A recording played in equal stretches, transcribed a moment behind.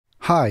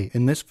Hi,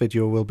 in this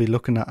video we'll be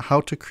looking at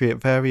how to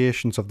create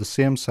variations of the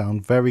same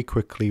sound very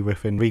quickly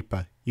within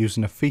Reaper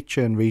using a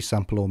feature in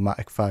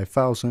ReaSamplomatic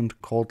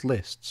 5000 called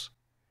lists.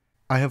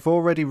 I have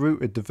already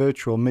routed the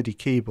virtual MIDI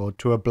keyboard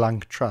to a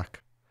blank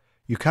track.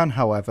 You can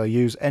however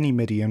use any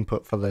MIDI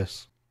input for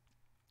this.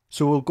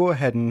 So we'll go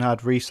ahead and add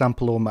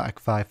ReaSamplomatic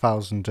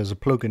 5000 as a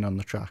plugin on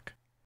the track.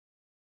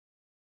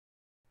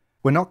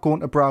 We're not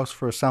going to browse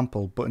for a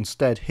sample but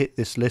instead hit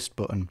this list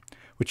button,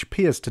 which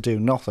appears to do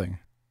nothing.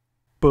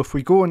 But if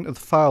we go into the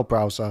file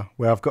browser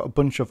where I've got a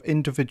bunch of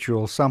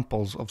individual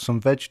samples of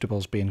some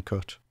vegetables being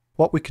cut,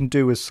 what we can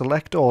do is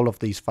select all of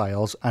these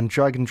files and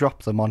drag and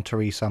drop them onto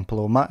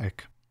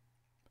ReaSamplomatic.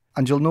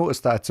 And you'll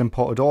notice that it's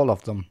imported all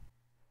of them.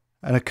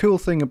 And a cool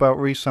thing about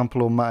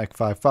ReaSamplomatic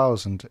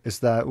 5000 is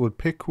that it would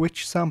pick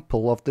which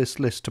sample of this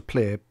list to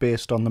play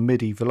based on the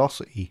MIDI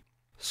velocity.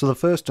 So the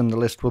first in the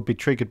list will be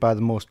triggered by the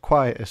most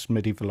quietest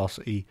MIDI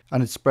velocity,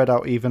 and it's spread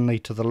out evenly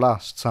to the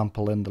last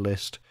sample in the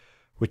list,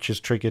 which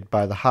is triggered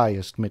by the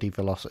highest MIDI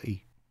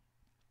velocity.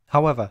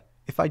 However,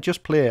 if I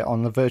just play it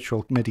on the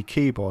virtual MIDI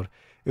keyboard,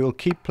 it will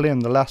keep playing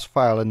the last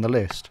file in the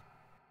list.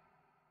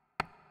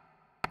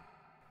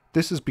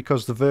 This is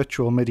because the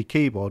virtual MIDI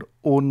keyboard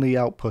only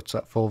outputs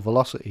at full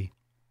velocity.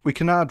 We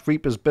can add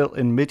Reaper's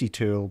built-in MIDI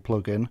tool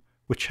plugin,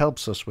 which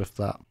helps us with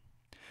that.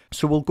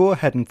 So we'll go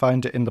ahead and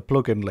find it in the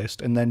plugin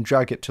list and then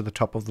drag it to the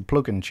top of the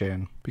plugin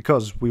chain,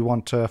 because we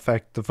want to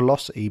affect the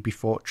velocity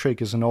before it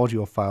triggers an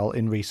audio file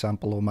in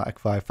ReaSamplomatic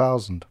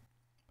 5000.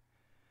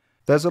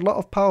 There's a lot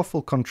of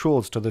powerful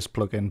controls to this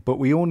plugin, but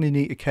we only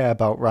need to care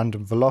about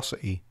random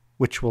velocity,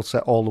 which we'll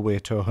set all the way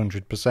to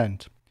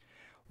 100%.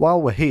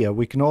 While we're here,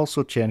 we can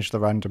also change the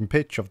random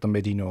pitch of the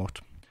MIDI note.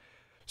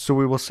 So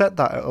we will set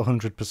that at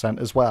 100%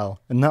 as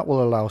well, and that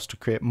will allow us to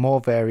create more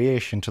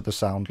variation to the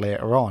sound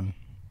later on.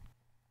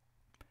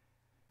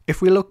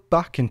 If we look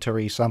back into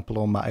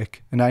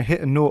ReaSamplomatic and I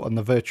hit a note on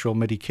the virtual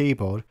MIDI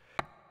keyboard,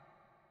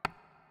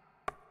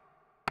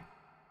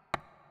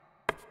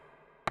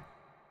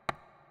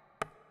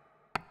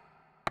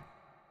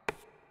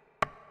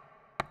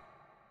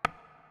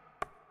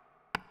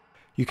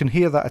 you can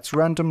hear that it's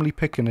randomly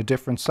picking a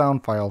different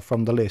sound file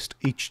from the list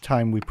each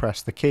time we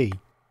press the key.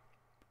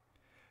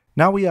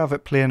 Now we have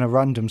it playing a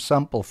random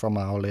sample from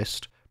our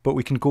list, but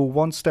we can go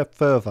one step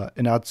further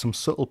and add some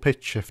subtle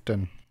pitch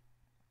shifting.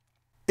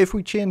 If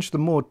we change the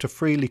mode to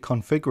freely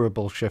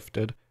configurable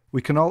shifted,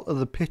 we can alter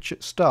the pitch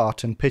at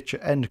start and pitch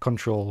at end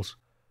controls.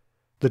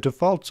 The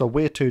defaults are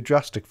way too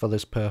drastic for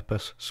this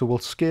purpose, so we'll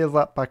scale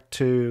that back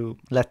to,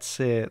 let's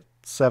say,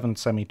 7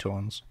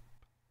 semitones.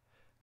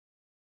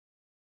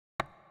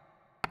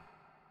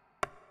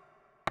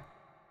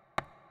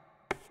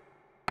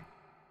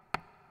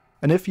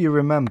 And if you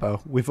remember,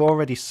 we've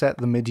already set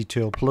the MIDI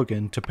tool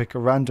plugin to pick a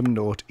random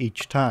note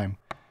each time.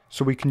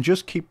 So we can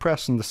just keep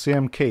pressing the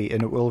same key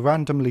and it will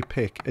randomly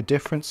pick a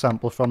different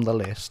sample from the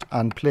list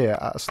and play it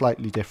at a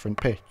slightly different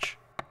pitch.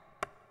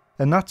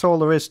 And that's all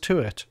there is to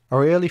it, a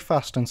really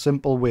fast and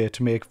simple way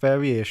to make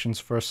variations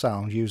for a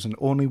sound using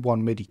only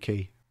one MIDI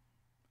key.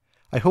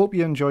 I hope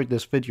you enjoyed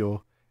this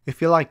video.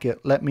 If you like it,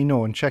 let me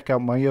know and check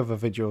out my other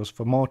videos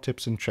for more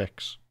tips and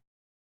tricks.